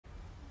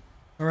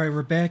All right,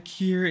 we're back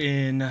here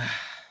in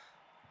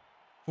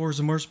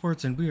Forza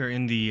Motorsports, and we are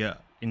in the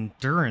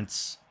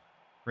endurance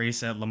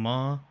race at Le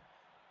Mans.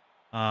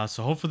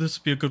 So hopefully this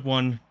will be a good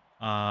one.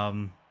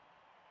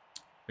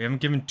 We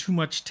haven't given too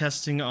much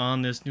testing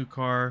on this new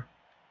car,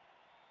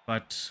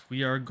 but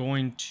we are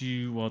going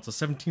to, well, it's a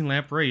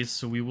 17-lap race,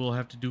 so we will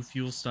have to do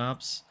fuel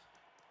stops.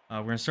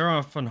 We're going to start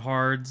off on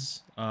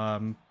hards.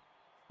 We'll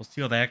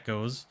see how that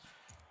goes.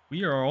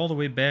 We are all the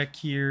way back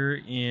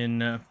here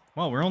in,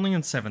 well, we're only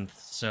in 7th,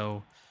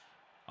 so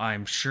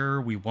I'm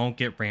sure we won't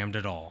get rammed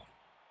at all.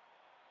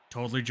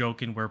 Totally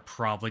joking, we're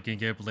probably gonna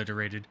get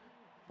obliterated,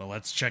 but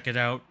let's check it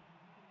out.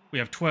 We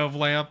have 12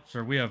 laps,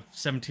 or we have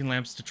 17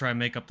 laps to try and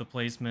make up the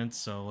placements,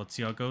 so let's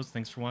see how it goes.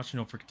 Thanks for watching.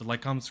 Don't forget to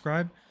like, comment,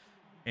 subscribe,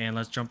 and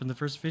let's jump in the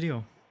first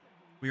video.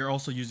 We are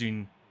also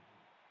using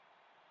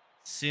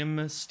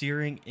sim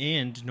steering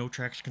and no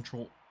traction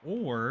control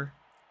or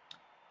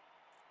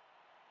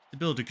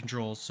stability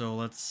control, so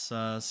let's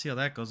see how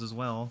that goes as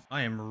well.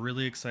 I am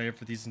really excited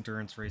for these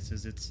endurance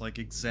races. It's like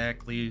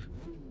exactly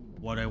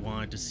what I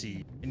wanted to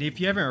see. And if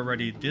you haven't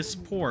already, this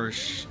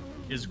Porsche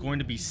is going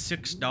to be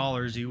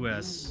 $6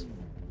 US,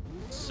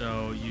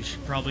 so you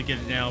should probably get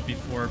it now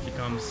before it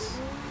becomes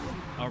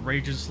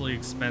outrageously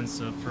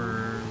expensive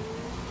for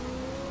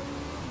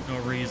no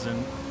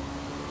reason.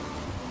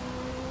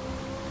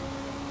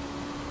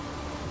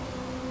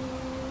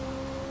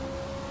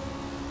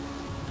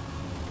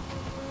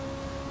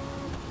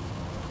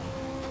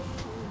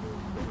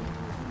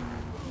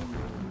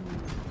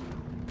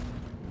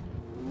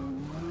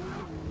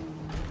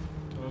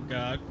 Oh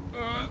god.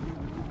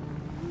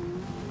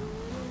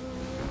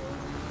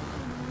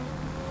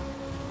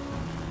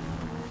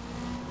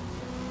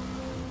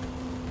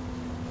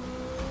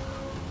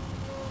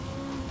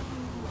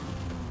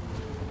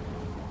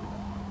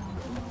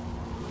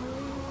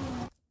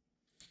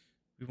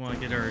 We want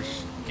to get our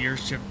gear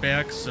shift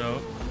back,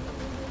 so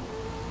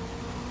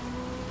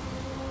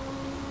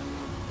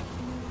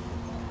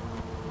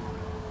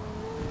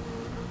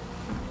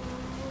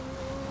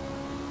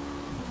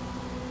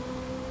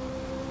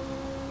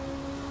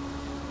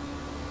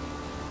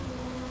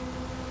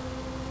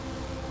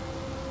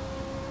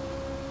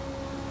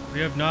we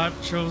have not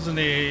chosen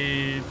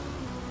a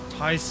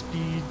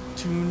high-speed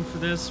tune for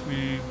this.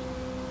 We've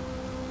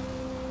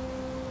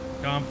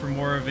gone for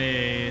more of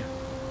a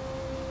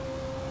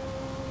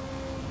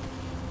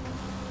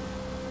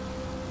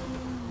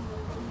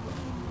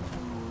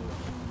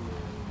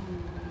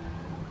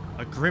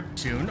grip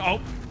tune. Oh!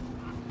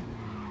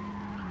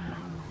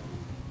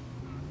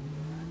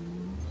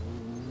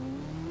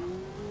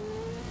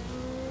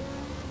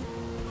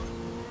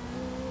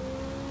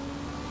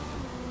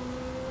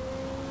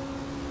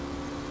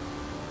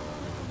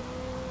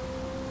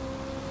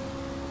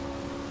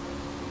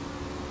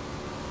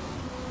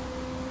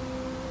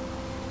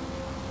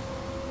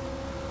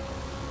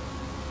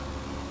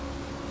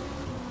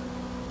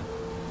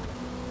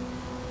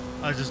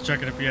 I was just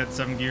checking if we had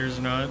 7 gears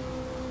or not.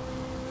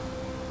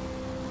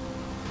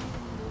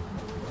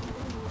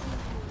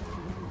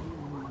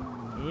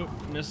 Oop,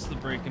 missed the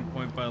braking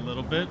point by a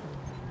little bit.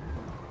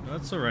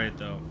 That's alright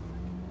though.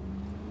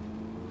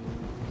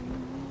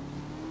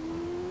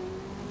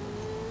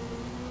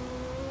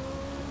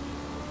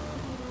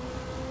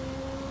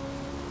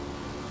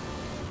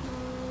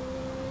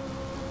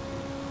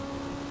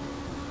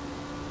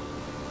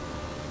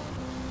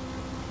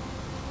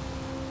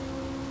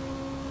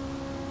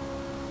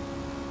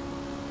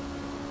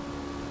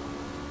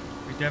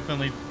 We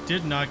definitely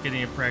did not get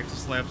any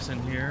practice laps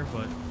in here,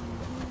 but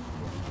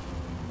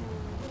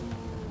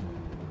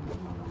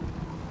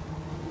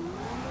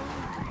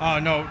oh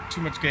no,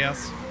 too much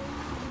gas.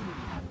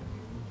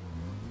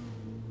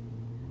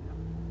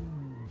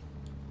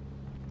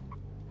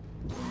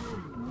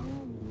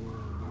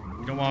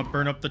 You don't want to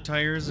burn up the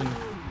tires and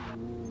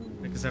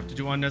make us have to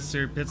do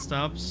unnecessary pit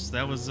stops.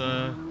 That was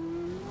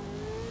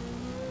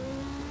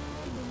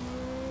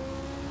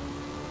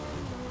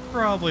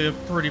probably a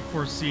pretty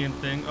foreseen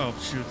thing. Oh,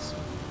 shoots.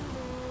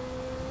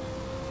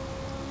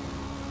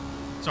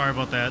 Sorry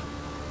about that.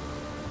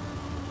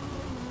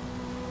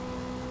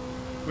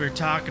 We were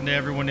talking to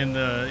everyone in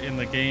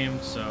the game,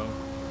 so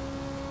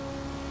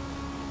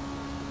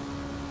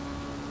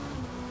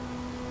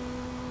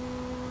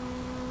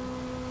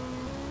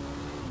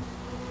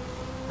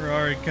we're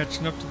already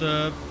catching up to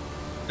the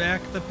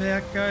back of the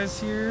pack guys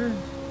here.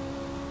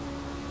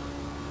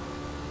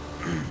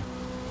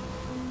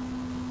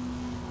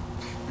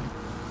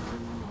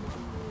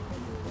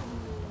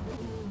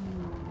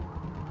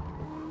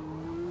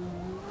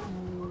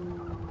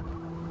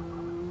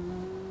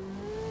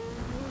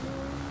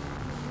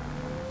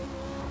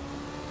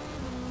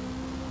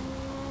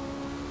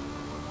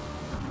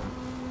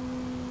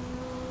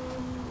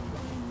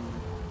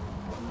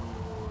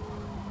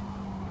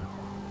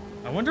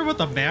 I wonder what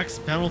the max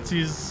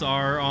penalties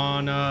are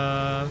on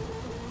the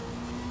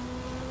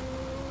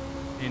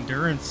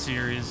endurance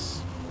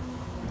series.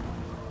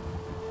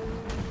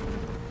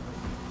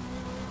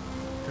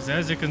 Because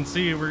as you can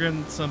see, we're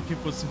getting some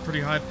people with some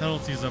pretty high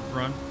penalties up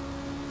front.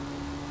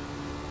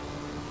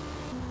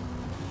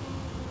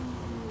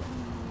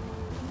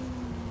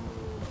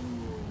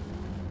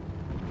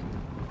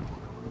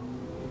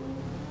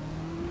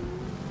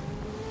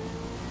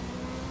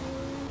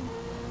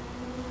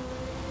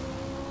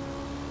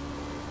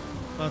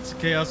 Lots of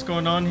chaos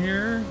going on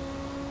here.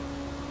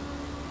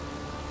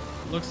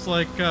 Looks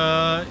like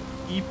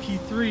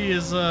EP3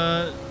 is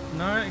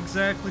not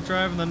exactly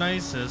driving the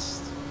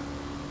nicest.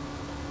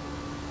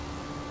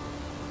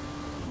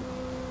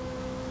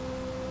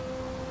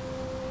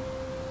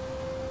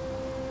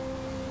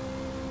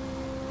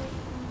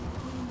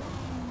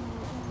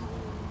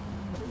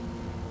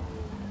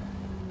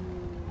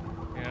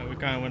 Yeah, we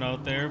kind of went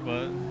out there,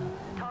 but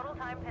Total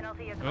time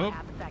penalty is about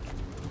half a second.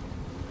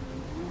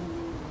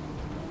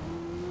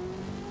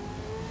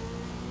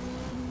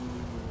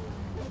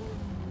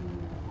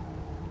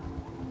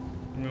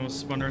 We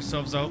almost spun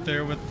ourselves out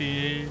there with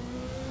the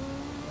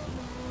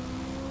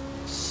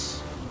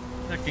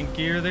second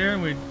gear there,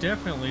 and we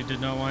definitely did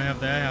not want to have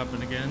that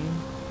happen again.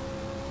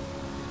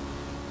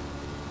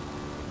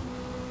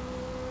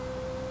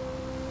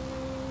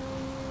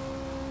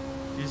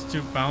 These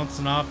two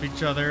bouncing off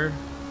each other.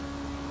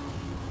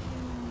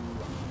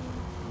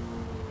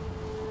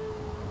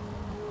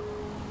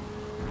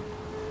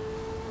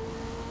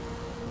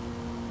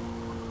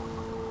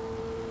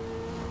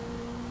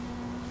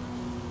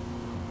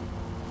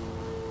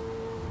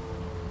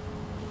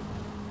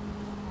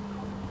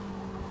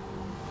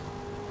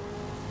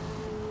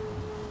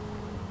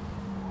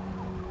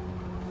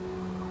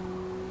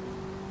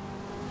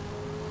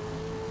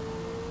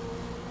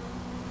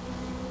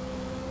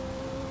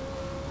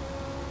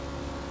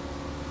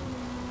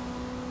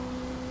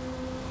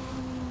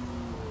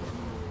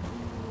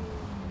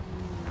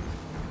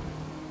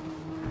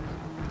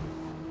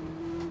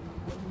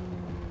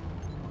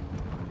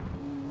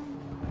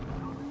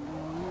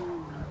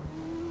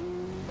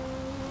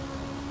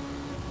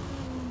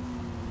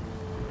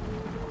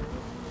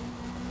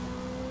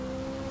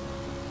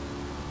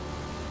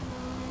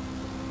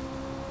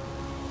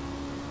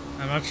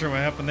 I'm not sure what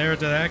happened there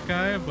to that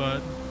guy,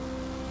 but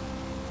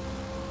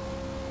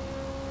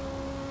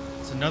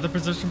it's another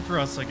position for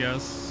us, I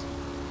guess.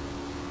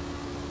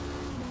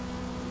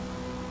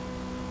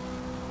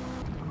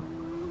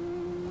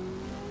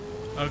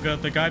 Oh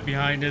good, the guy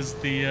behind is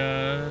the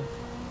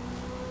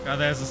guy that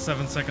has a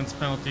 7 seconds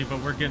penalty,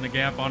 but we're getting a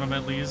gap on him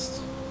at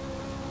least.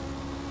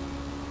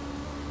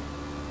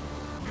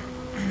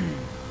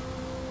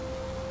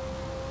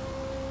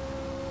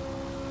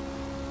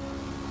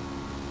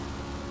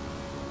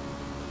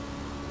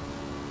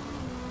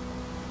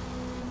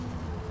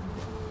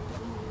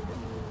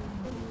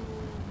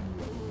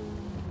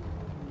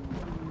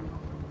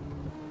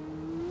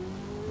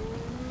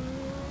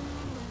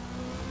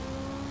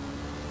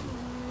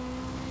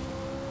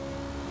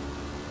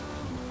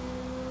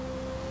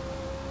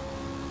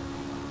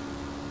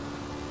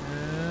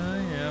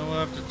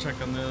 Check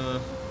on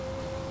the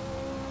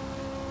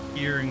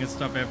gearing and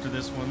stuff after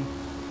this one.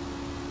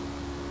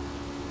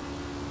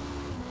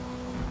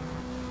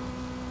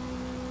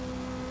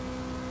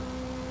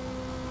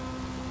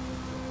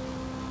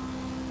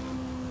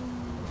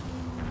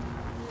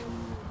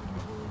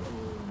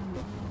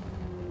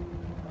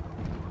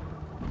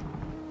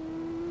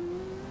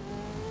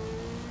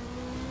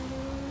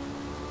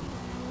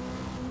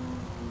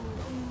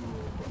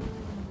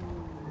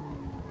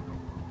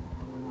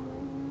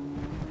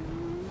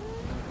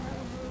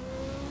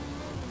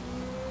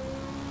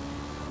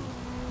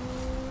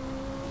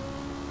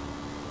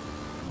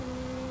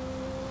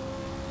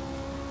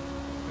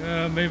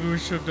 Maybe we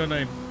should have done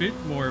a bit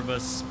more of a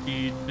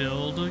speed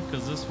build,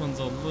 because this one's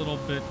a little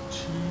bit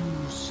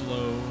too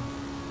slow.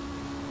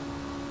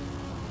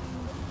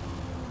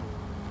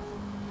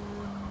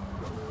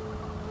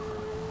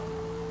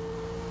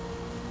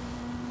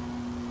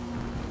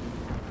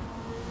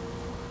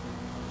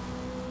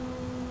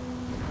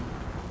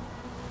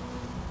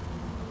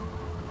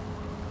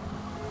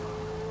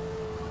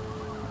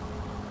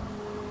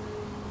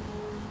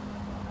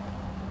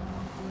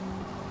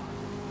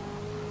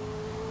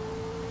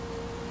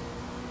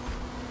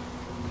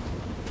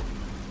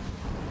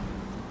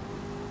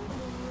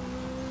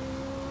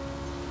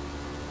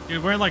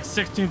 Dude, we're in like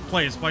 16th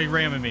place. Why are you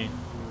ramming me?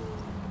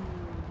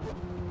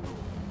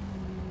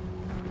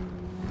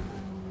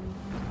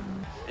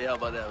 Yeah,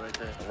 about that right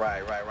there.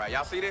 Right.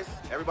 Y'all see this?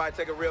 Everybody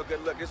take a real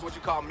good look. This is what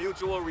you call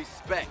mutual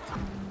respect.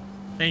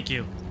 Thank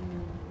you.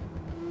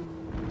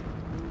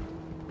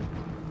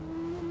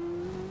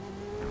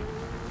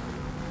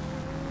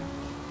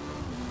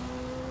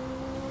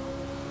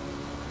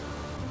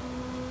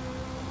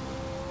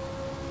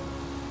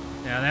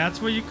 Yeah, that's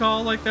what you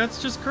call, like,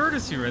 that's just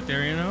courtesy right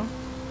there, you know?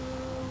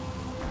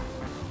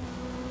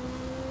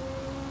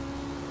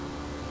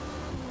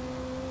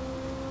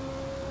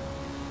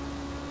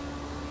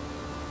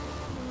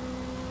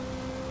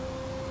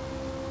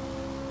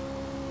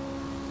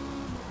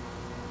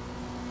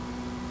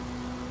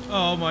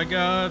 Oh my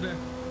god.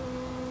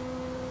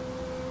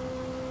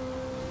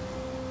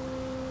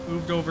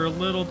 Moved over a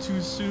little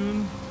too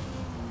soon.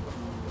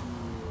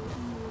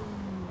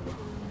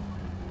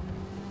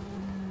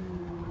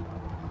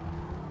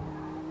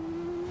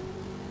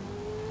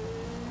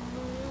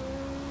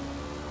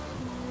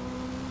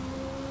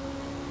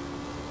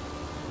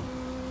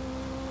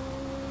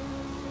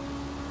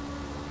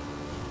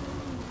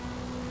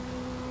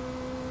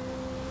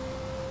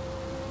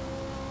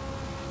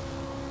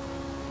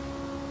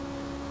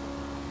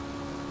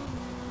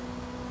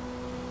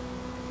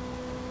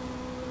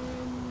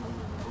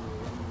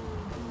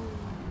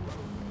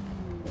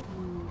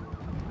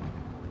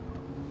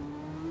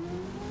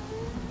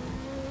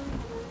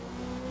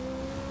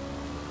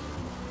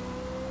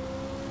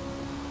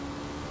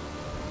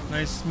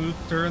 Nice smooth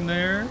turn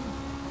there.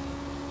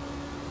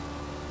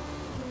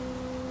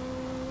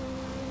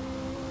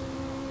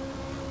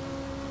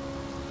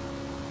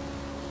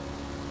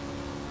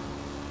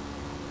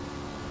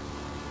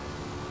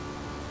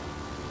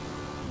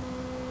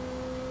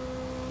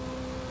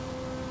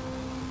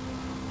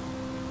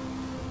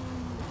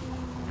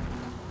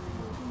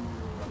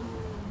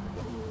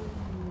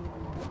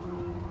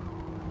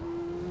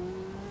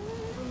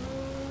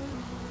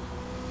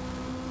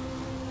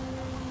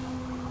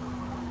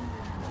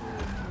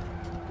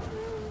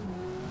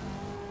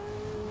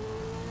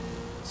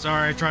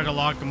 Sorry, I tried to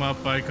lock him up,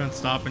 but I couldn't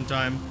stop in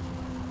time.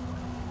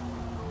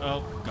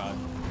 Oh, God.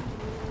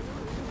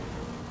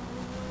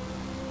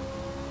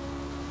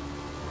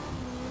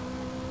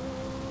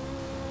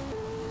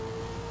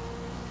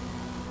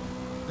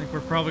 I think we're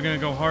probably gonna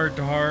go hard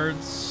to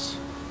hards.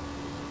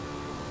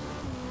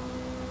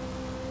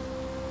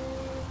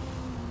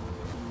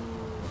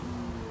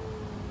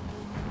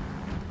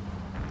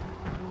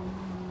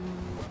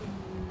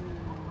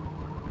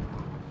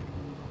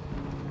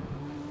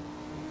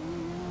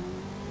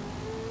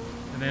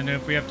 And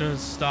if we have to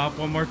stop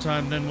one more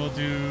time, then we'll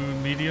do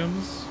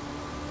mediums.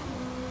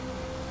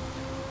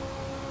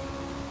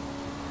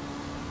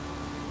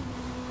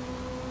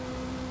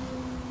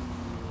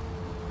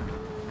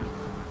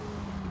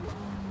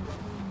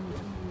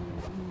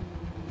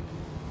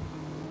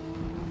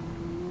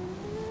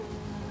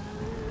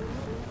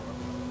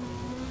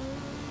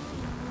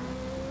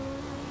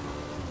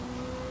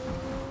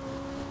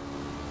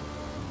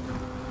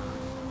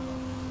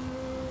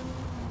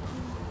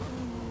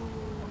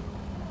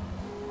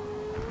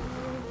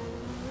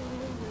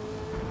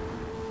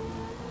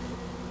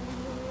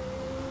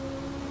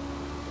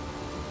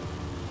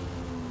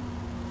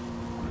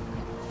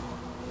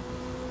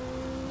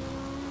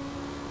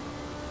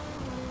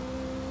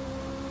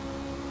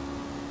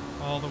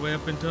 All the way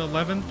up into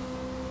 11th.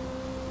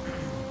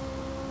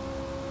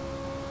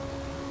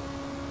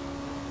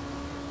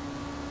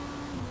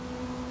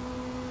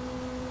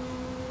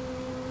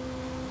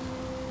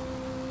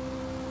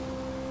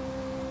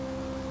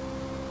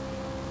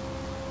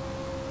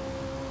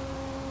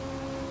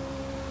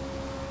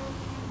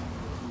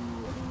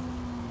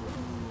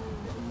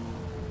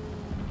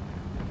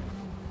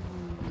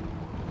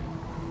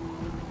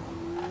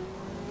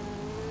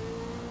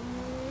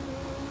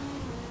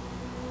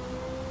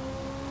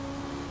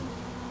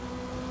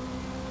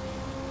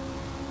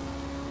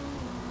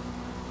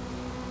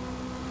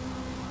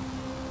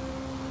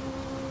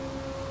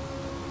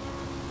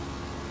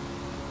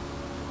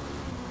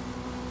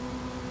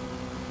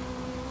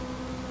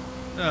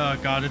 Oh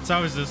God, it's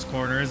always this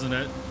corner, isn't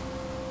it?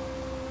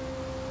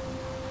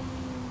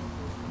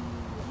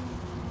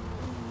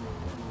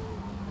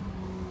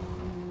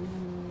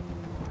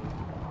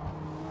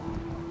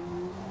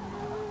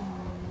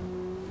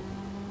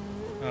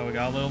 Oh, we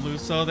got a little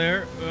loose-o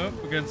there. Oh,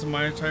 we're getting some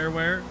minor tire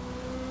wear.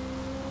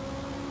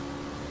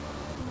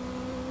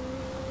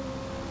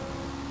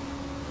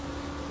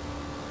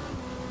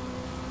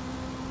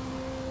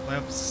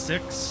 Lap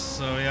 6,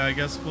 so yeah, I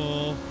guess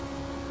we'll...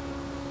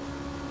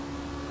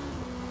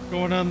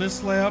 Going on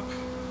this lap.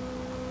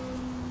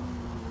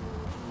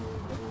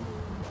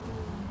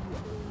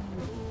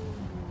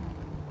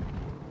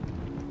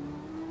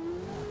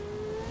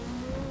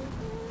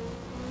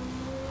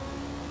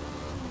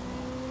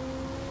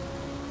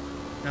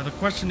 Now the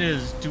question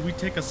is, do we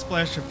take a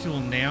splash of fuel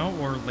now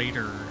or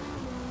later?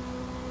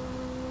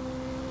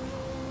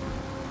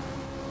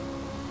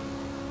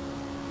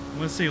 I'm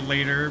gonna say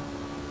later.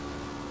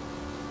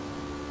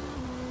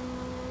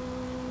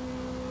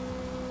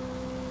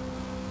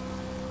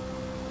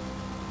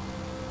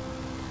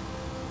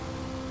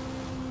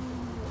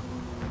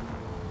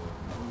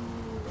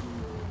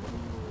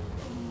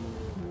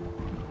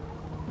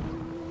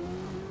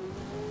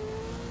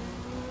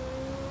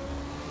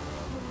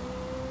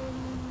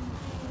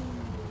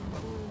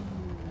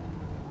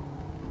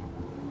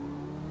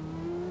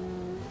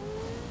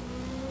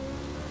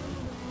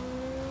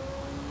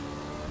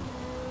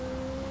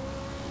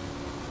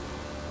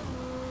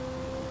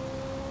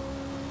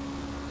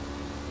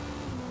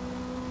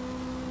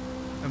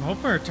 I'm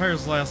hoping our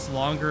tires last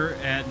longer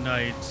at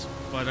night,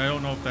 but I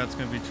don't know if that's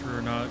going to be true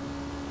or not.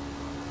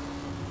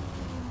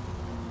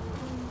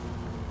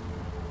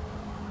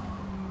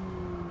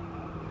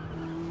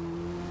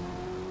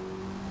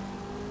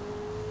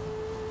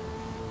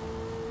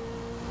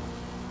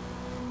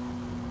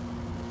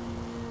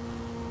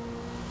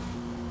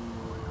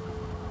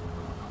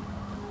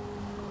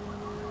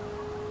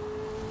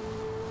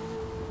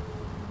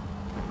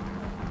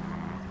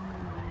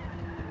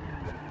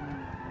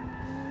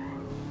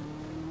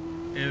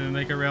 Able to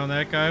make it around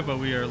that guy, but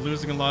we are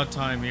losing a lot of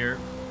time here.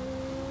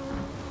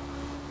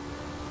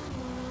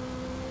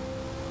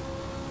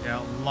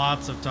 Yeah,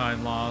 lots of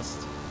time lost.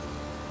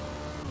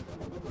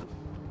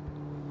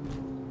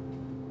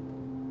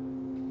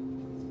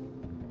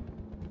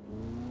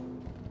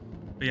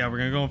 But yeah, we're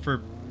gonna go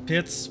for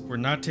pits. We're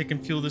not taking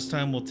fuel this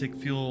time. We'll take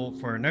fuel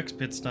for our next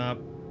pit stop.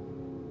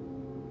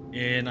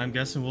 And I'm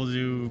guessing we'll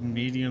do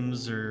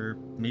mediums or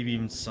maybe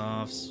even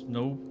softs.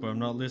 Nope, I'm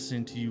not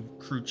listening to you,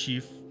 crew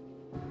chief.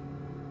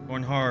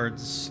 Going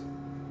hards.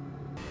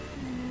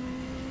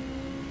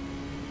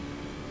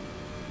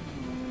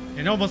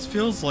 It almost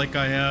feels like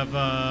I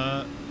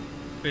have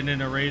been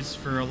in a race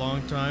for a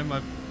long time.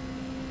 I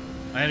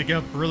had to get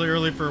up really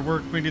early for a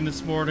work meeting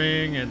this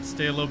morning and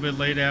stay a little bit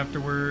late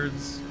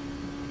afterwards.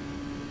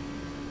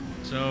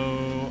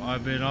 So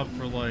I've been up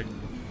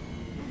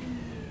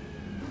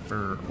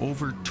for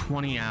over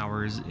 20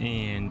 hours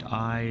and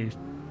I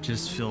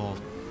just feel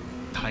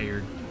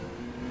tired,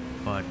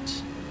 but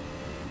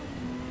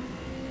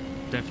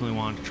definitely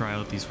want to try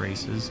out these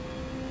races.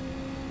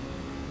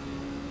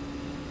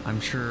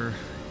 I'm sure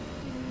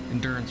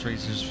endurance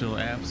racers feel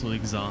absolutely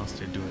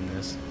exhausted doing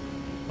this,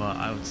 but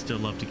I would still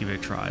love to give it a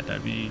try.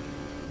 That'd be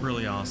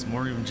really awesome,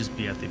 or even just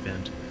be at the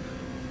event,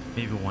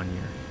 maybe 1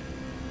 year.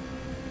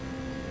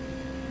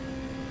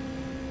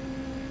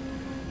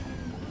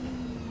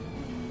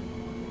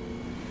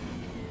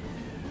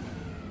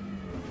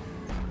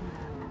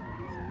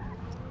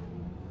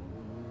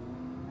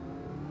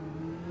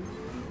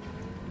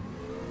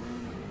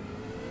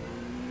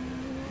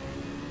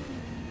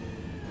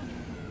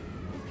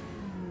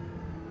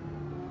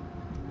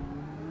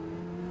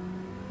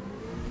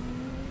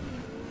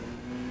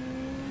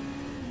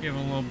 Give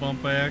him a little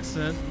bump by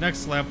accident.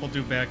 Next lap we'll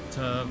do back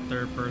to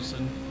third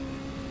person.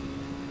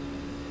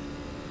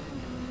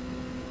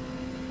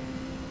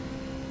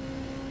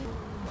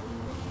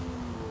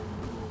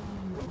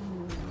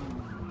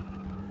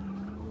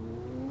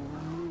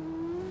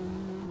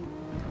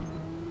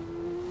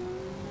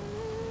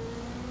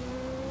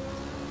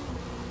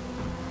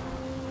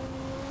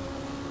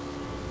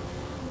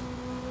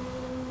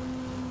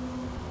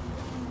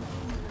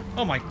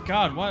 Oh my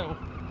god, what?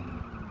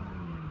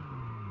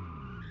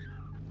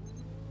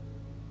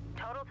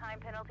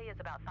 Penalty is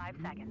about 5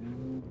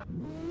 seconds.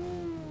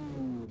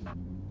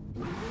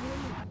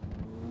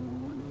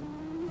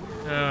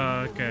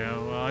 Okay,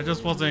 well, I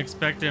just wasn't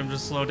expecting him to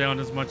slow down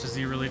as much as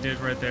he really did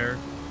right there.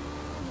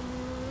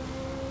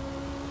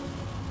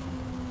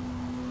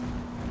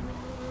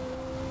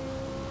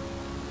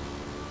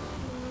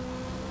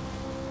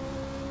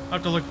 I'll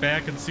have to look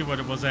back and see what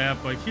it was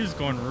at, but he was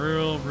going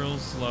real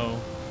slow.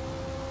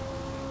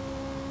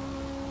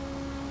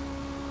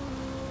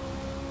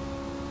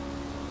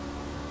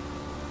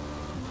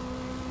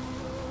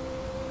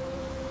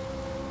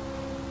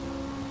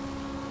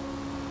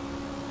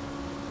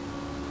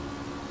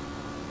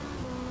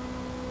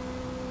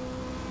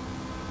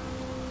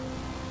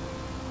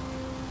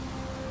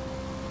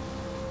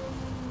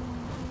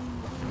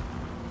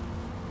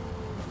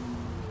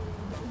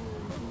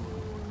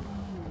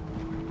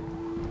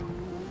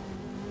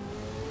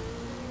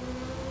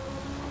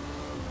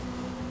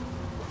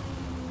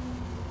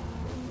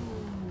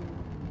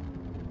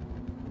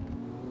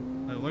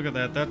 Look at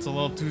that. That's a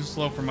little too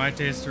slow for my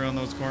taste around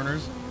those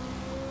corners.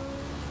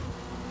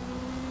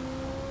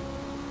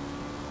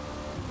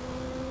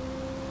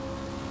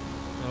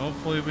 So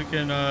hopefully we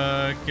can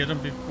get him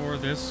before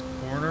this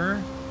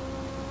corner.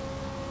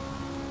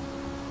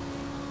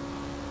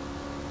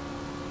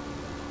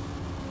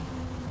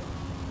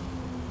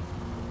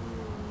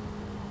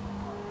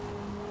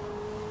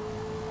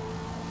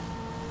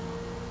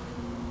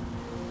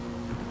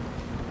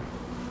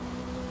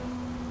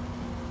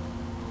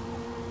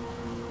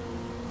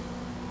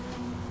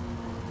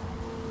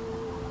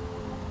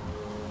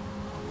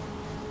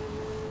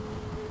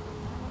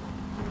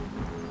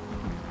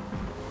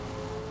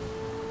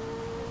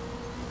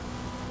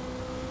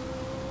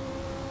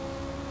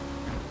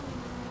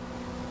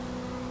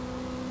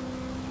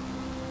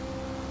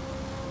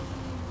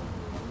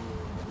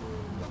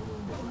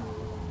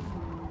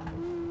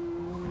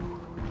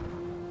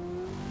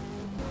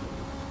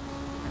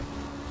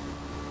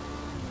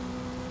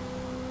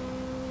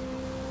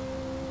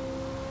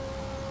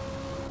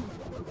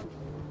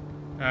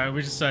 Alright,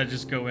 we decided to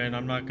just go in.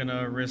 I'm not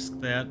gonna risk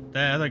that.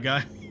 That other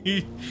guy,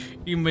 he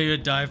made a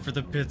dive for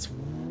the pits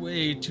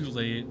way too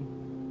late.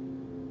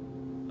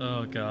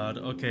 Oh god.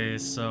 Okay,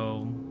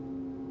 so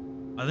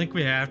I think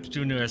we have to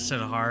do another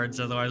set of hards,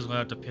 otherwise we'll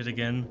have to pit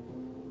again.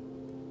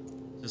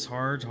 Just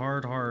hards.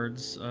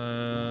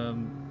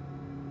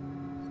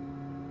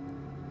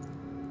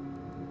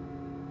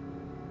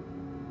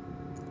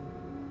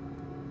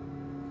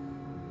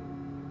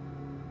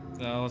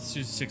 No, let's do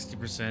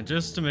 60%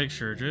 just to make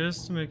sure.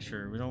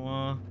 We don't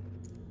want.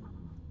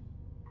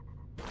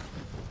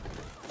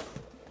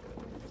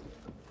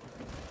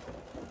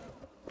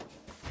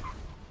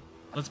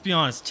 Let's be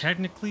honest,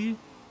 technically,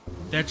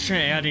 that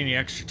shouldn't add any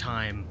extra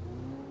time.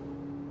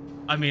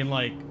 I mean,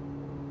 like,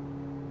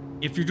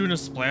 if you're doing a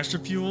splash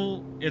of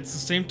fuel, it's the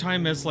same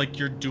time as, like,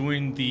 you're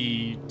doing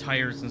the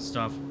tires and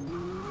stuff.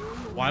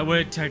 Why would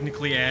it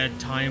technically add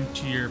time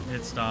to your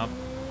pit stop?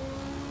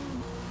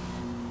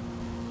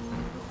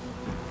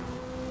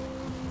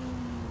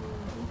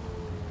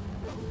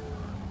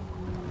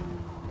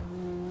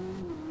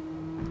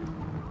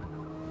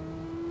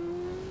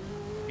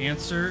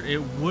 Answer,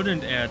 it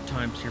wouldn't add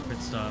time to your pit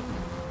stop.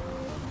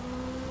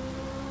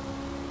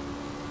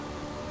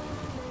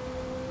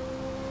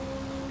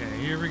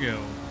 here we go.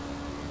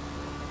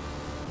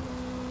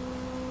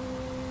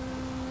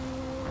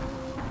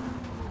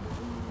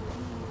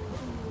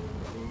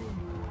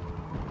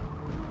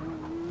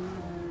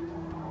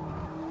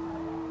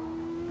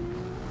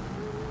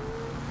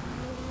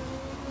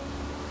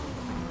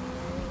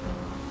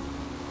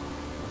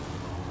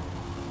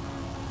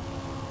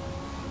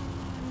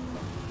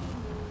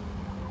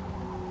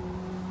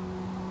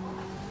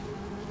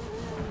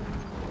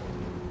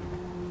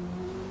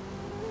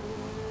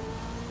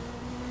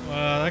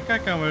 That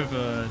guy kind of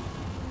a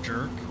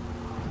jerk.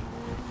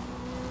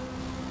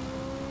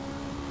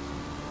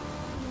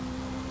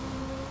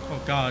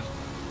 Oh God.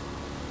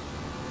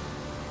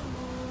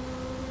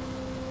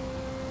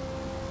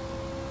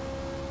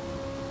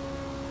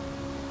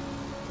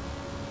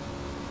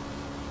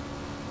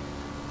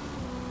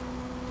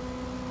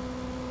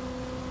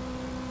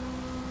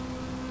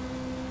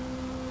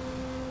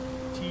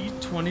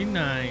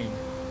 T29.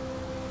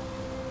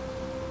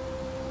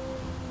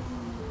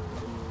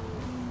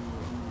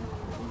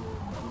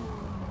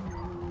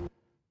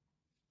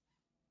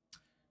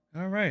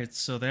 All right,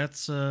 so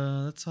that's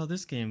how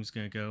this game's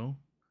gonna go.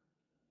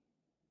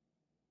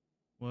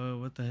 Whoa,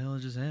 what the hell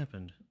just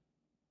happened?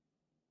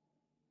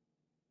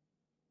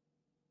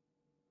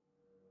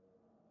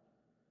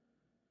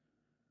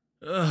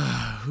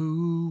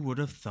 Who would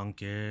have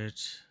thunk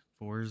it?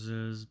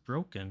 Forza's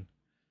broken.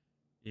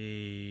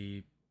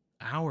 A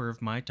hour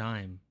of my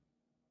time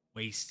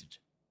wasted.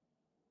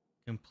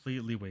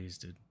 Completely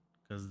wasted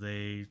because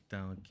they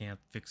can't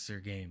fix their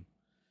game.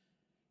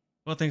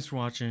 Well, thanks for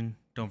watching.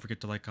 Don't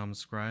forget to like, comment,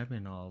 subscribe,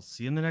 and I'll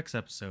see you in the next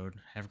episode.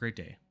 Have a great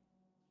day.